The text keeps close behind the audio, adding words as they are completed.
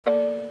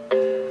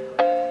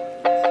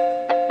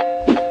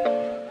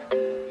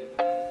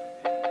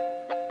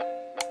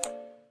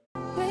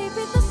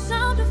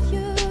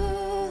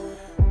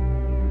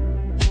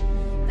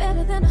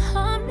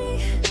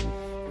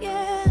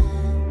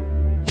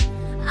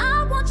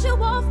want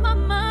you off my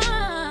mind.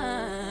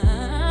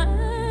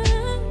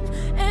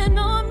 And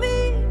on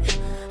me,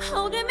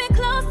 holding me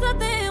closer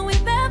than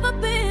we've ever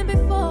been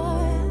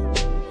before.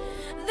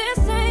 This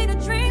ain't a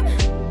dream,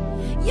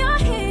 you're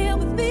here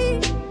with me.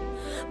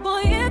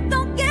 Boy, it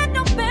don't get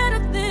no better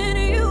than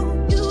you.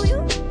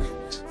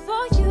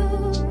 For you,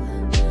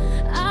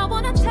 I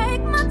wanna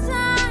take my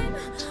time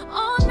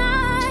all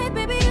night.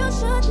 Baby, you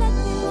should let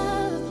me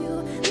love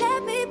you.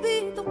 Let me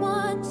be the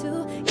one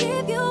to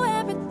give you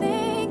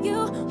everything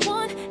you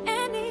want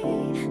and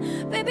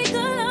need. Baby,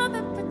 good love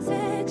and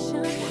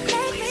protection.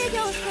 Make me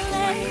your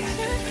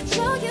selection.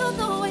 Show you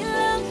the way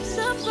love's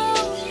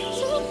supposed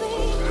to be.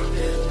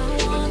 I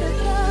wanna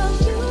love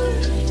you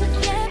in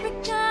every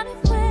kind of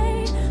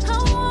way. I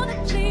wanna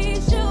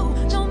please you,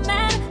 no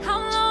matter how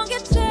long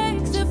it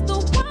takes. If the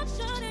world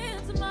should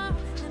end tomorrow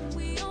and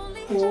we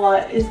only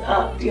What is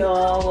up,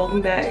 y'all?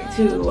 Welcome back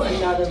to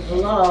another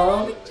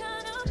vlog.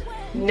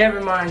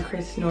 Never mind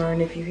Chris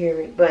snoring if you hear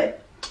it,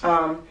 but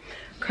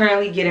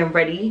currently getting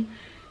ready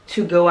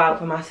to go out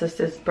for my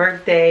sister's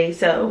birthday.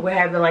 So we're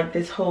having like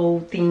this whole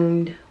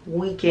themed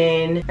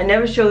weekend. I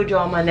never showed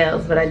y'all my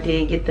nails, but I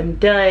did get them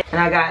done, and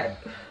I got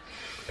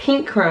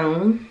pink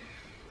chrome,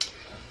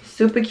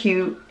 super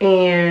cute,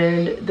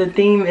 and the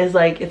theme is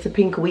like it's a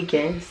pink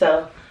weekend,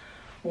 so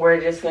we're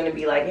just gonna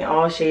be like in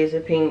all shades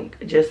of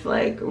pink, just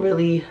like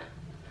really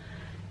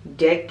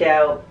decked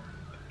out.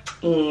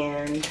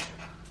 And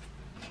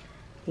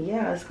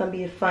yeah, it's gonna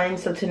be fun.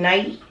 So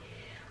tonight,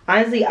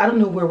 honestly, I don't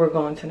know where we're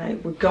going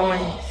tonight. We're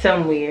going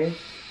somewhere.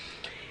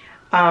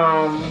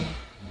 Y'all know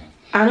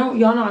I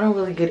don't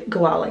really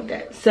go out like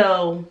that.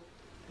 So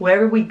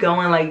wherever we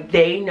going, like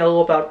they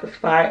know about the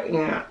spot,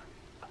 and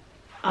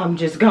I'm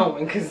just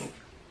going because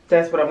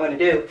that's what I'm gonna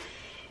do.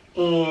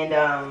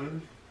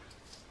 And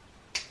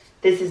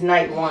this is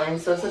night one,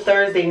 so it's a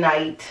Thursday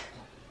night,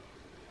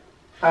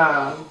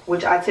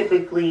 which I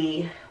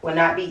typically will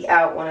not be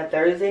out on a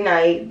Thursday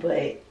night,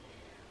 but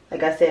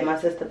like I said, my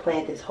sister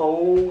planned this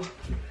whole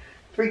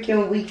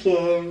freaking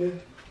weekend,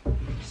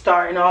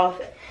 starting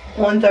off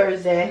on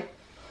Thursday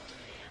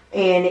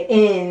and it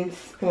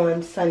ends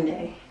on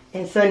Sunday.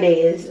 And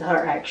Sunday is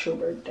her actual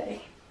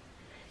birthday.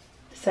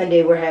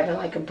 Sunday we're having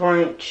like a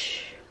brunch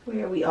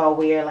where we all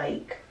wear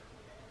like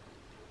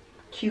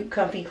cute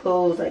comfy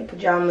clothes like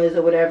pajamas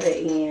or whatever,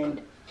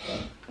 and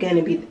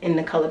gonna be in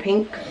the color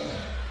pink.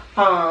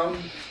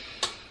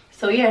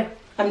 So yeah,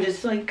 I'm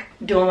just like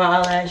doing my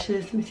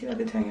eyelashes. Let me see if I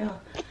can turn y'all.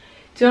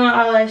 Doing my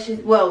eyelashes,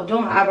 well,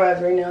 doing my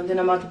eyebrows right now. Then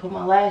I'm about to put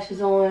my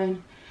lashes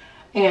on,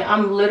 and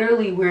I'm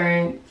literally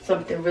wearing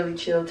something really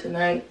chill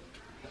tonight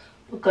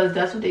because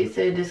that's what they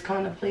said this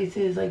kind of place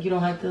is. Like, you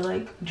don't have to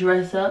like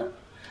dress up.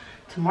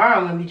 Tomorrow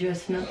I'm gonna be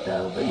dressing up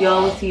though, but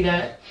y'all will see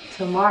that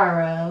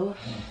tomorrow.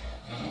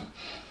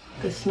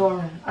 The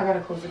snoring. I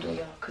gotta close the door,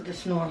 y'all, because the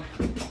snoring.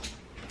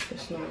 The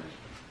snoring.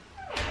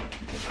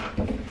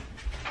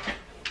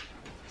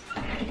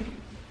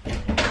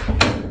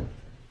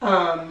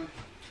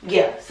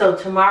 Yeah, so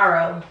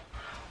tomorrow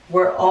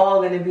we're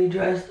all gonna be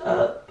dressed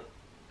up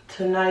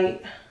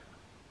tonight.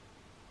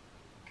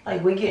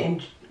 Like, we're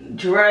getting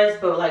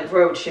dressed, but like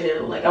real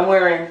chill. Like, I'm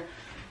wearing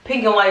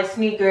pink and white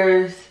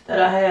sneakers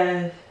that I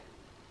have.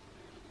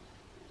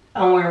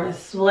 I'm wearing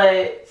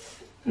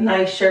sweats,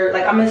 nice shirt.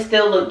 Like, I'm gonna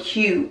still look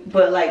cute,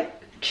 but like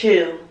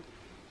chill.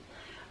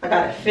 I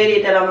got a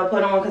fitted that I'm gonna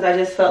put on because I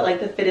just felt like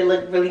the fitted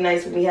looked really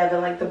nice with me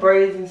having like the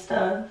braids and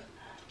stuff.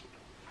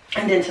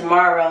 And then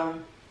tomorrow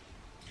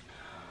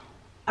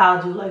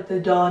I'll do like the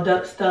dolled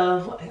up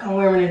stuff. Like, I'm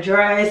wearing a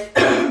dress.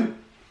 I'm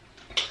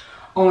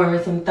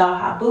wearing some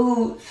thigh-high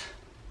boots.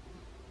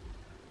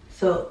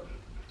 So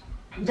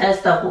that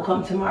stuff will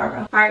come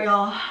tomorrow. All right,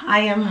 y'all,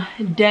 I am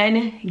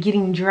done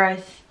getting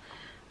dressed.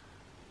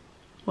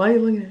 Why are you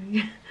looking at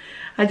me?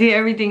 I did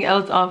everything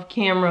else off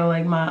camera,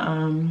 like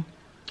my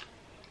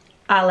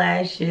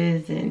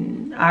eyelashes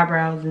and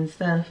eyebrows and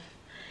stuff,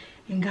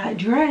 and got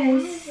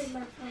dressed.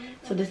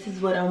 So this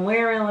is what I'm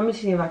wearing. Let me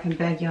see if I can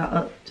back y'all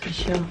up to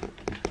show.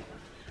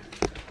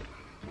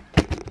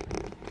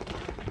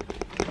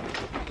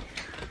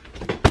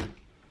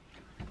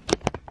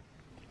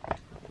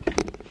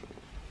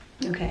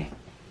 Okay.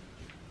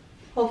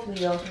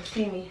 Hopefully y'all can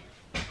see me.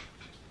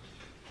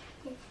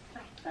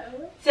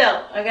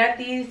 So I got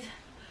these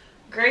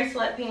gray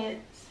sweatpants,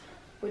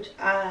 which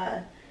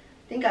I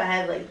think I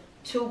have like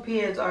 2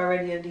 pairs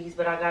already of these,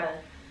 but I got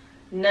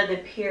another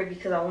pair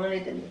because I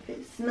wanted them to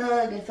fit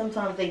snug, and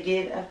sometimes they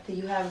give after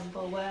you have them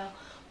for a while.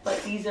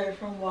 But these are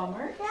from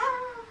Walmart.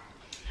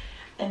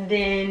 And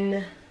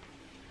then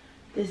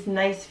this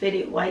nice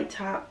fitted white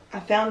top. I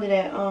found it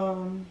at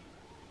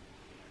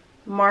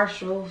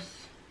Marshall's.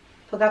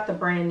 Forgot the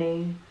brand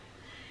name.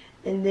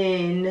 And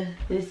then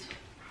this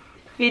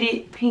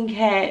fitted pink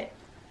hat.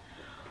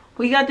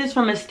 We got this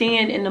from a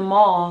stand in the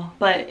mall,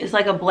 but it's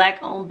like a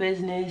black owned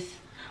business.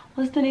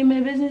 What's the name of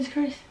the business,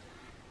 Chris?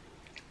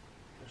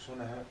 Which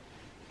one I have?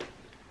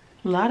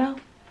 Lotto?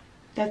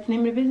 That's the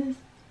name of the business?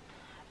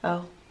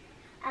 Oh.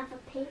 I have a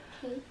pink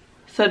cake.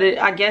 So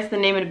I guess the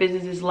name of the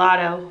business is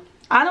Lotto.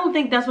 I don't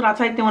think that's what I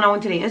typed in when I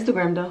went to the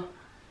Instagram though.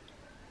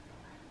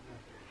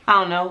 I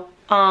don't know.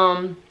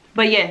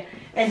 But yeah,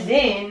 and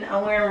then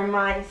I'm wearing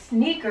my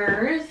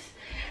sneakers,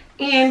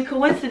 and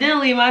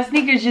coincidentally my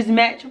sneakers just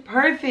match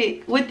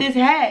perfect with this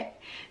hat.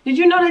 Did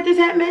you know that this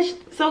hat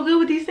matched so good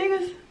with these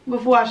sneakers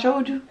before I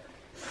showed you?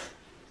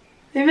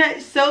 They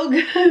match so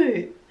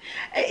good.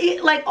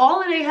 Like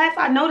all of their hats,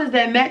 I noticed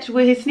that match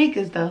with his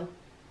sneakers though.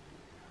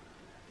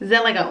 Is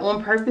that like an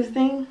on purpose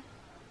thing?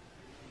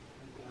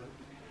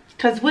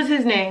 Cause what's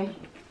his name?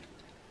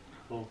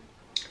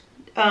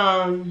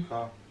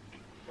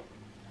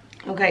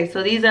 Okay,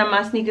 so these are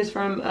my sneakers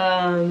from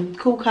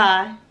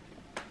Kai,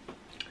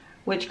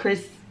 which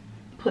Chris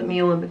put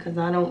me on because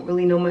I don't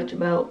really know much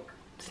about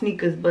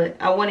sneakers, but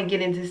I want to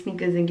get into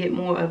sneakers and get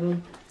more of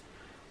them.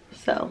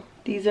 So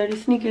these are the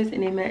sneakers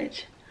and they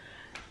match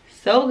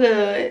so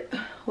good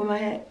with my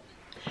hat.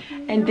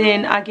 And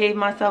then I gave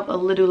myself a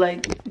little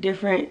like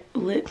different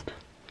lip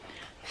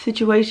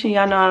situation.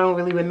 Y'all know I don't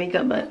really wear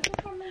makeup, but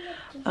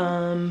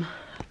I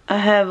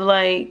have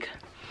like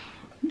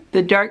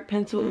the dark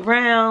pencil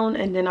round,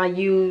 and then I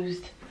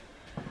used,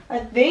 I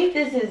think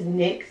this is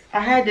NYX. I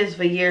had this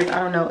for years. I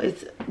don't know.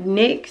 It's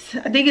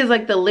NYX. I think it's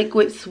like the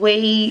liquid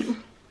suede.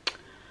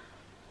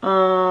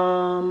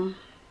 I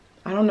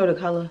don't know the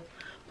color,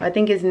 but I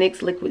think it's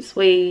NYX liquid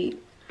suede.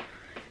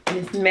 And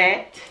it's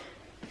matte.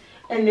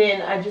 And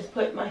then I just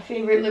put my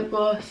favorite lip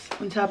gloss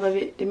on top of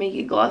it to make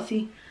it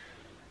glossy.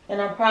 And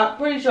I'm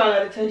pretty sure I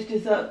gotta touch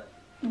this up,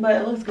 but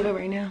it looks good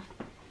right now.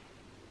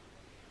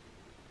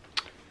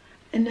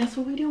 And that's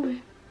what we're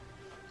doing.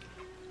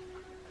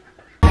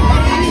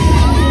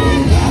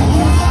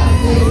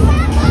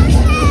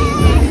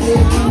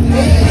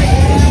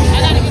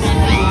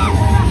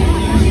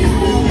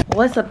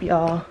 What's up,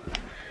 y'all?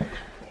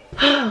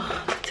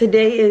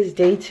 Today is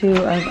day 2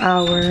 of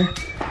our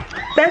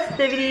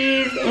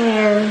festivities,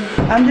 and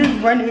I'm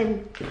just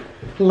running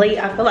late.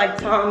 I feel like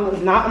Tom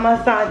was not on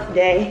my side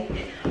today.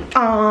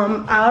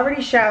 I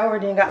already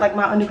showered and got like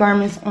my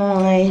undergarments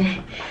on,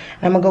 and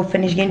I'm gonna go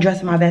finish getting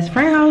dressed in my best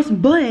friend's house.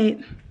 But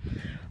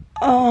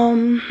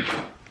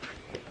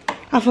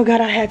I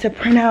forgot I had to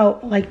print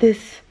out like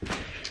this.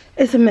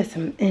 It's a mess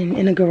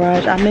in the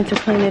garage. I meant to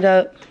clean it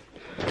up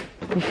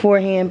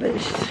beforehand, but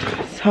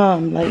it's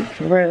Tom, like,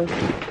 for real,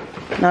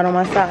 not on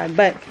my side.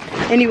 But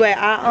anyway,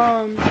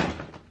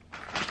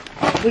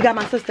 we got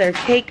my sister a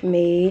cake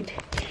made,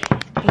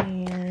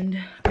 and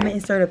I'm gonna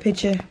insert a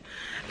picture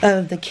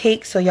of the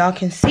cake so y'all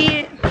can see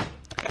it.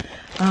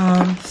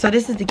 So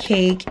this is the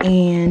cake,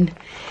 and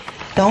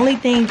the only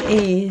thing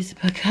is,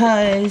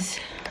 because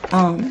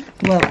well,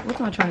 what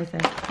am I trying to say?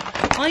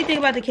 The only thing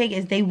about the cake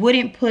is they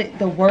wouldn't put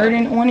the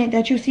wording on it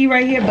that you see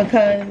right here,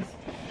 because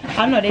I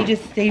don't know, they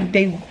said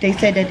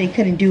that they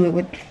couldn't do it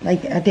with,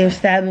 like, at their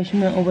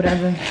establishment or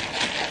whatever.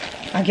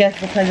 I guess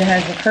because it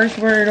has a curse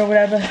word or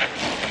whatever.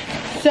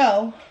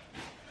 So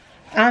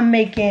I'm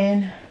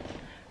making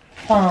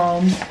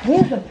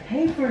where's the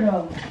paper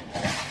though?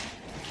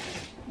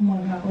 Oh my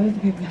god, where's the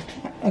paper?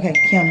 Okay,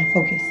 Kiana,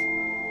 focus.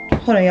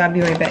 Hold on, y'all, I'll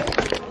be right back.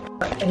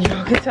 And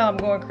y'all can tell I'm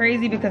going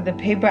crazy because the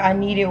paper I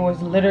needed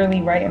was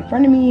literally right in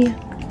front of me.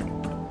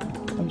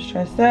 I'm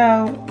stressed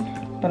out,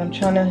 but I'm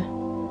trying to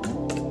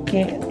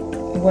get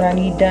what I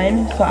need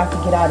done so I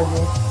can get out of this.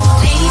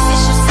 Ladies,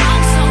 it's your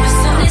song, so as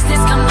soon as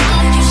this come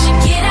on, you should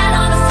get out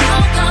on the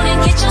floor, go and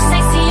get your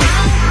sexy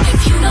on.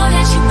 If you know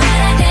that you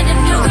better than the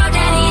new girl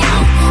daddy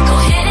on, go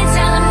ahead and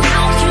tell him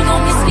now, you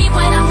gon' miss me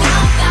when I'm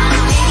gone.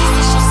 Ladies,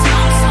 it's your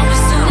song, so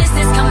as soon as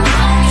this come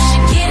on, you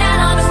should get out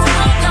on the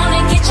floor, go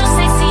and get your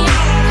sexy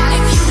on.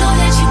 If you know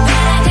that you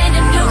better than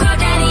the new girl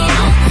daddy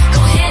on,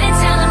 go ahead and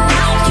tell him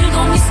now, you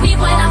gon' miss me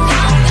when I'm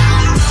gone.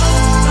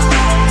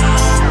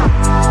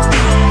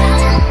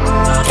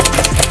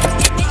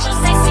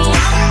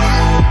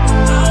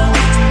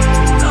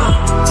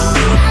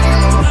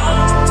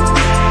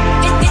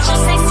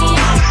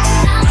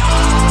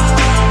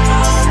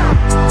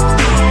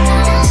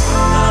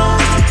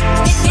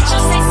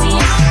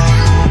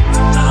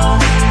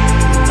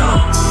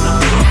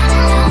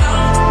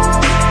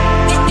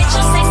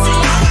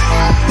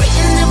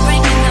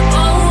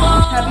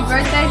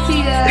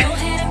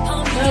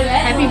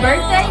 Happy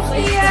birthday,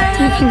 Tia!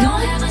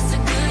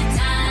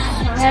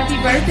 Happy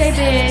birthday,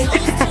 bitch!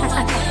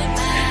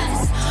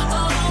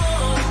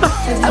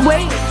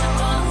 Wait!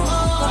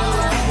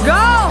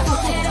 Go!